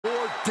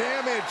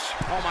advantage.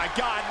 Oh my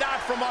God,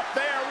 not from up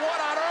there. What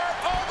on earth?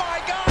 Oh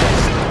my God!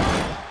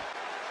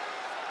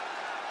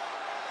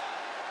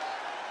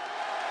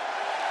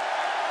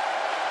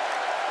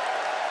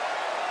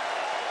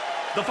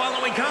 The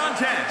following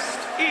contest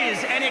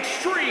is an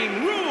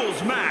Extreme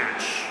Rules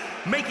match.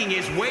 Making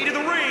his way to the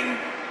ring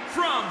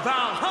from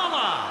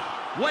Valhalla,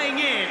 weighing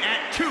in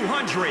at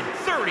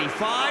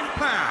 235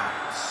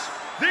 pounds,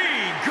 the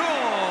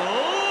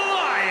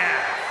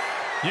Goliath.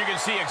 You can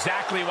see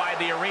exactly why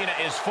the arena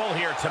is full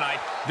here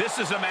tonight. This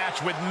is a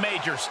match with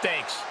major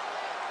stakes.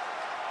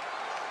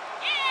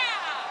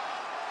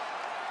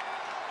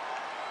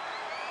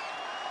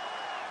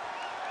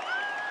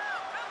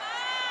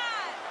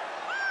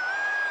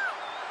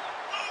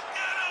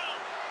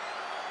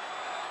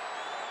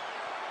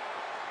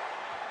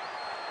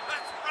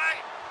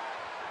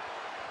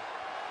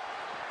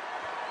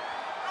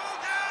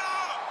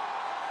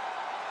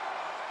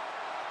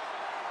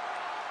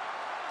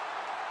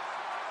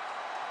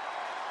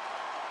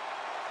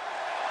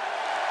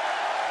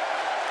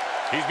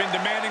 He's been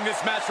demanding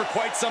this match for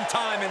quite some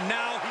time, and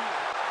now he...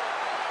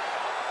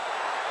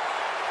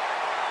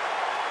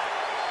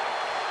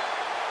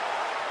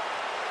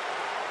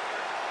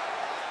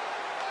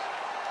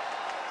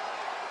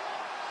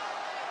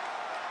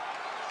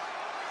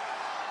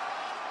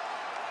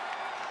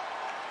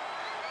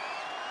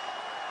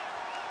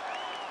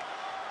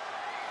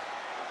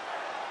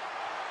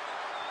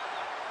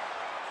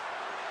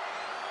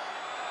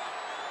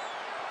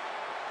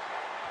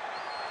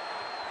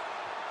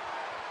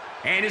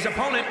 And his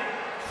opponent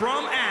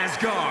from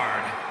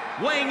Asgard,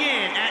 weighing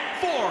in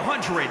at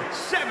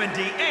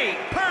 478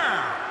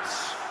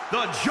 pounds,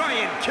 the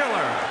Giant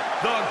Killer,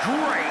 the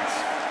Great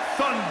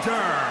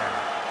Thunder.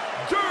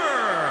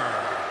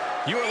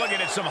 You are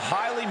looking at some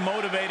highly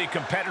motivated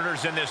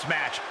competitors in this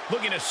match,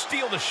 looking to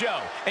steal the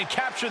show and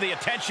capture the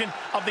attention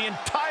of the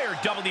entire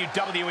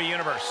WWE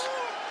Universe.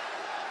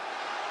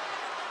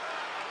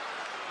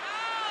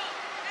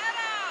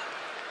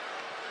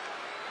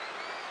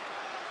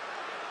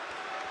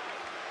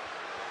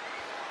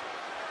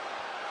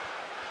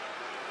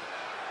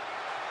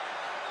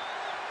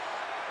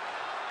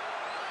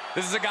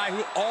 This is a guy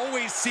who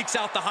always seeks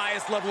out the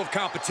highest level of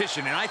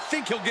competition, and I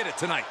think he'll get it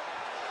tonight.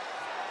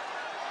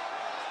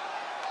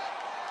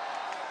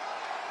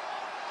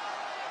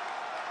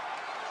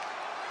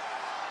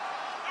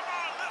 Come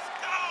on, let's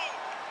go!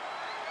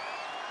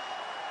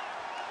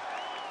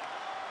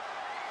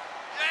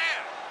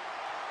 Yeah!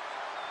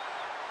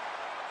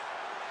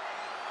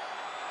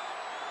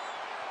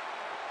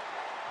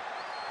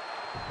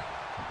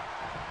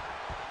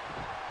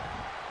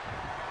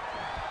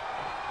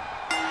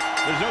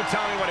 There's no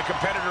telling what a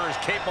competitor is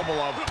capable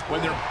of when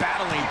they're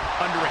battling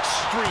under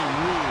extreme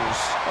rules.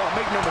 Oh,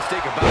 make no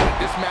mistake about it.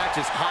 This match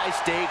is high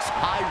stakes,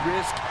 high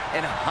risk,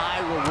 and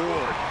high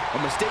reward. A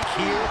mistake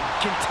here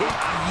can take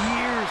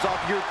years off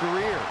your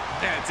career.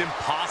 Yeah, it's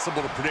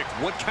impossible to predict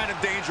what kind of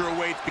danger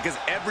awaits because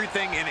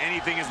everything and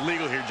anything is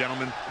legal here,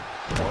 gentlemen.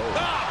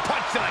 Ah,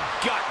 punch to the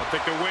gut. I'll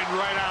take the wind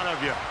right out of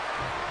you.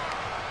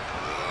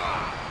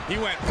 He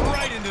went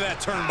right into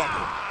that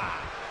turnbuckle.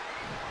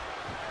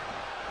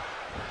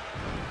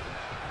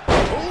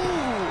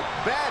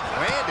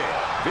 Bad-landed.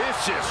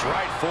 Vicious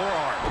right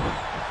forearm.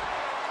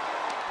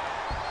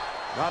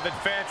 Nothing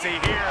fancy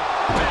here.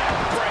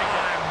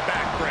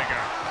 Backbreaker.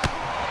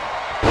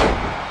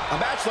 A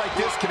match like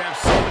this can have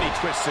so many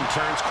twists and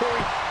turns.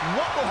 Corey,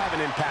 what will have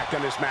an impact on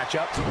this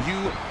matchup?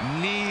 You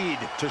need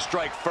to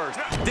strike first.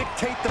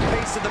 Dictate the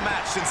pace of the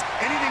match. Since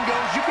anything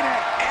goes, you can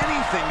add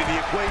anything to the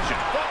equation.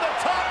 From the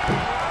top.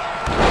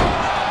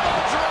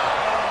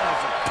 Oh,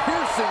 it's a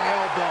piercing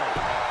elbow.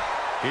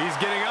 He's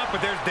getting up, but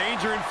there's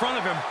danger in front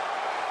of him.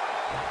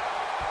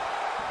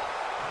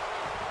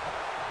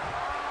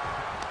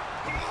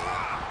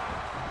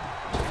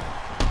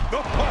 Oh,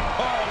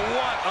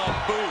 what a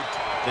boot.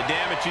 The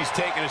damage he's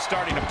taken is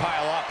starting to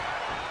pile up.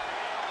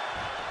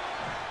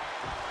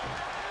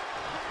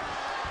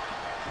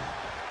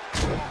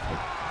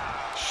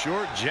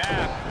 Short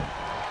jab.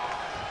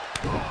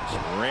 Just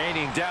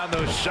raining down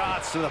those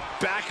shots to the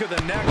back of the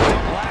neck.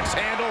 Double axe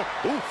handle.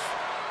 Oof.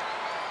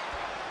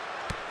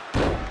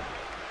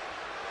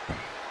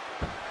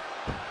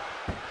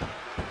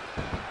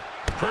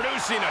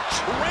 Producing a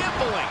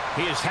trampling.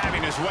 He is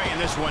having his way in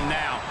this one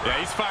now. Yeah,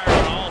 he's firing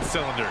on all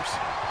cylinders.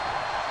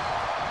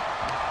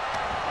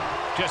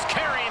 Just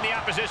carrying the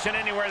opposition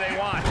anywhere they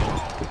want.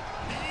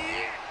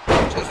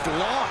 Just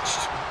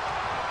launched.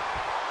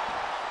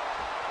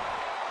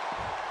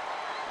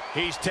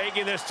 He's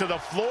taking this to the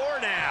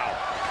floor now.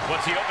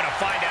 What's he hoping to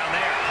find down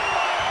there?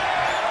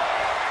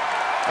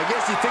 I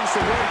guess he thinks the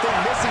one thing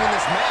missing in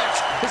this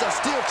match is a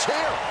steel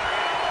chair.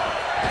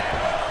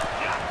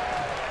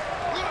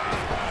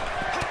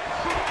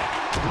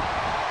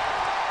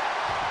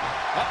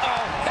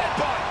 Uh-oh,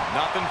 headbutt.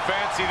 Nothing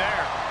fancy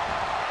there.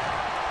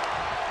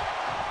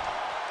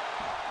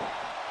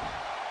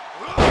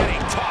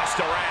 Getting tossed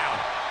around.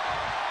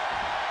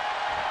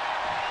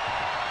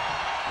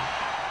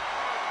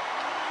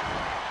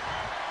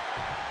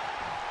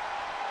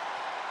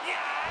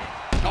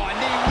 Oh, a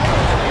knee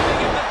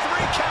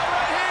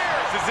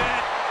is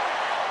it.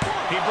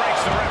 He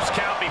breaks the ref's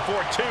count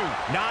before 2.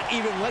 Not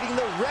even letting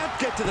the ref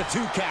get to the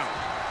 2 count.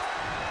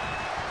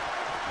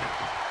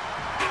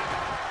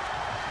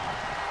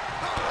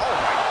 Oh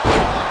my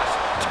gosh,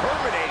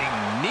 terminating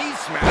knee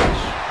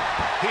smash.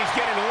 He's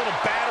getting a little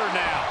battered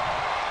now.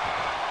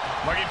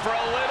 Looking for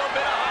a little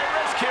bit of high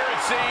risk here,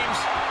 it seems.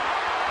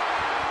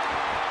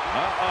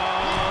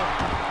 Uh-oh.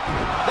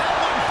 That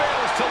one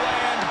fails to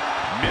land.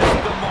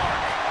 Missed the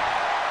mark.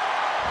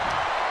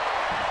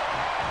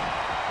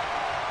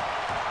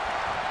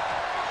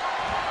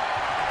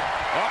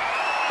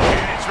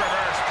 And it's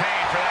reverse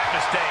pain for that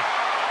mistake.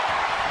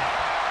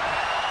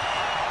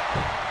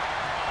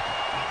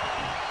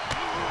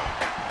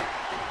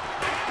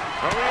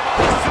 Are we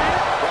about to see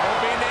it?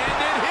 Hoping to end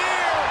it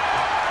here.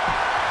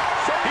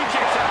 He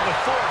kicks out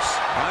with force.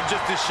 I'm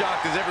just as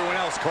shocked as everyone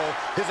else, Cole,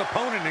 his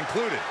opponent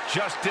included.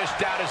 Just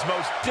dished out his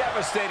most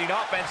devastating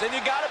offense, and you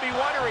got to be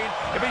wondering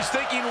if he's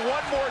thinking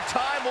one more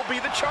time will be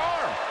the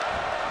charm.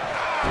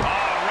 Oh,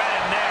 right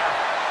in there.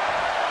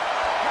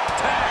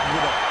 Tagged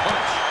with a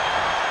punch.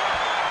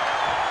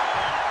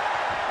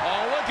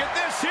 Oh, look at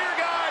this here,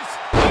 guys.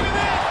 Look at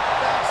this.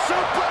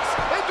 Suplex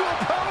into a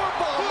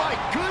powerbomb. My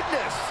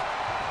goodness.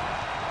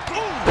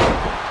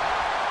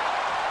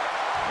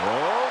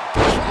 Oh,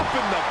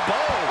 dropping the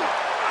bow.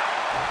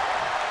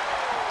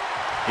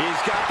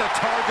 He's got the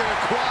target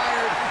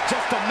acquired.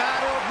 Just a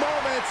matter of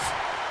moments.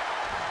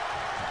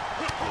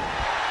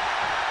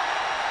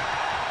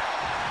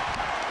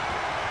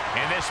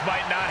 And this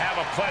might not have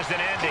a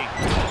pleasant ending.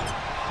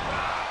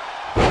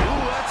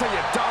 Ooh, that's how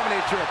you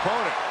dominate your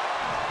opponent.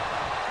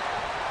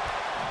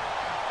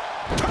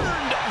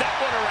 Turned that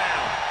one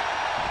around.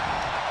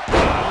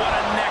 Oh, what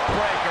a neck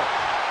breaker.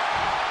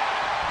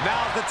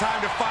 Now's the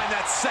time to find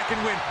that second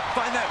win.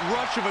 Find that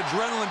rush of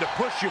adrenaline to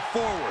push you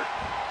forward.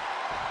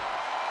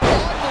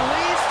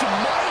 Unleashed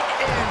might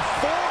and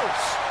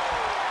force.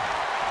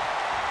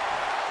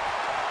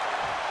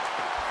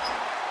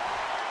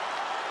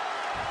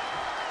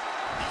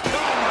 Oh,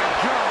 my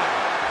God.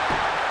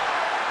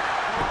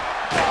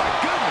 Oh, my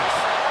goodness.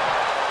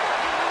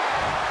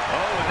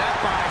 Oh, and that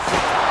buys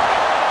some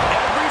time.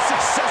 Every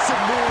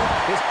successive move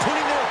is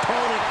putting their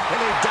opponent in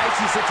a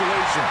dicey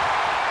situation.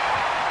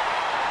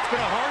 It's been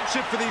a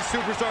hardship for these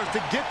superstars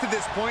to get to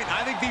this point.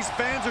 I think these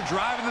fans are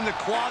driving them to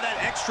claw that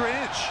extra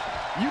inch.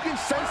 You can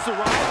sense the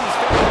rise these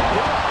fans are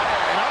doing,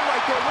 and I'm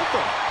right there with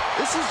them.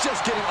 This is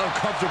just getting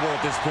uncomfortable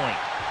at this point.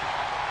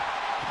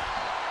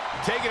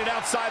 Taking it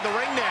outside the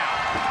ring now.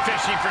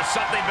 Fishing for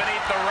something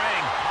beneath the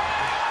ring.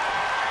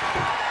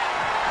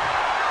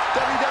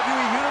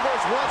 WWE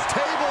Universe wants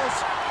tables.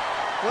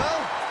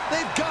 Well,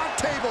 they've got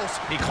tables.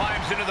 He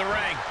climbs into the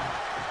ring.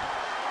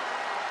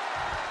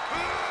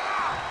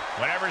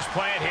 Whatever's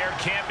playing here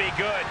can't be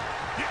good.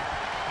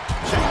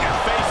 Check your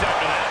face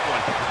after that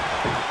one.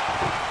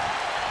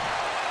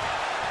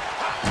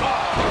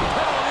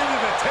 Propelled into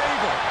the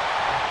table.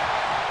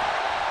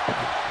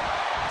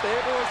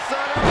 Table is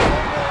set up. Oh,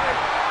 boy.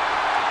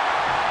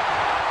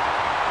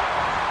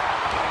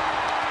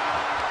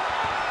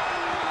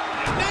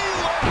 Knee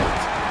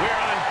lift.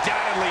 We're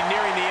undoubtedly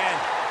nearing the end.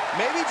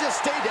 Maybe just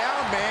stay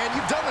down, man.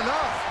 You've done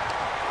enough.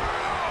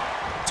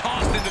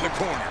 Tossed into the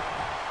corner.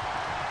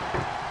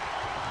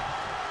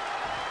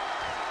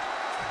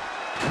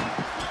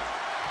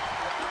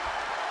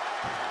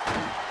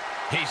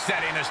 He's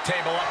setting his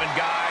table up, and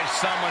guys,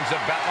 someone's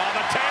about... Oh,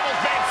 the table's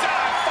being set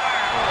on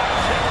fire!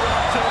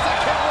 I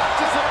can't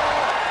watch this at all.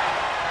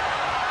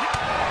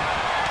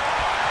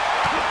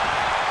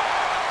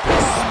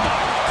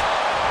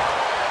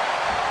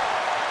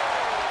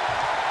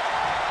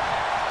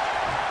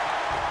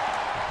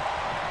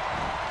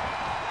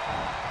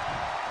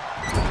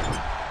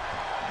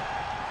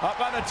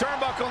 Up on the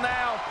turnbuckle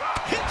now.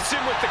 Hits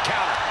him with the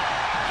counter.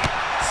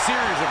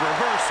 Series of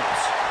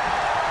reversals.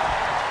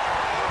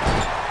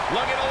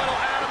 Looking a little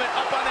adamant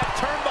up on that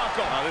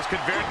turnbuckle. Oh, this could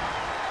very...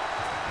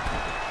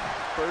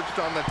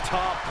 Perched on the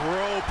top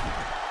rope,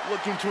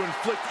 looking to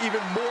inflict even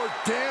more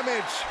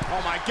damage.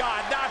 Oh, my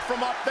God, not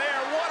from up there.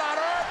 What on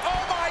earth?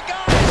 Oh, my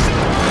God!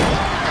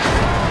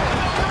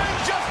 The ring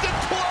just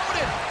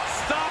imploded.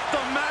 Stop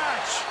the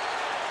match.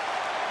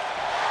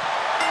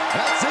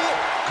 That's it.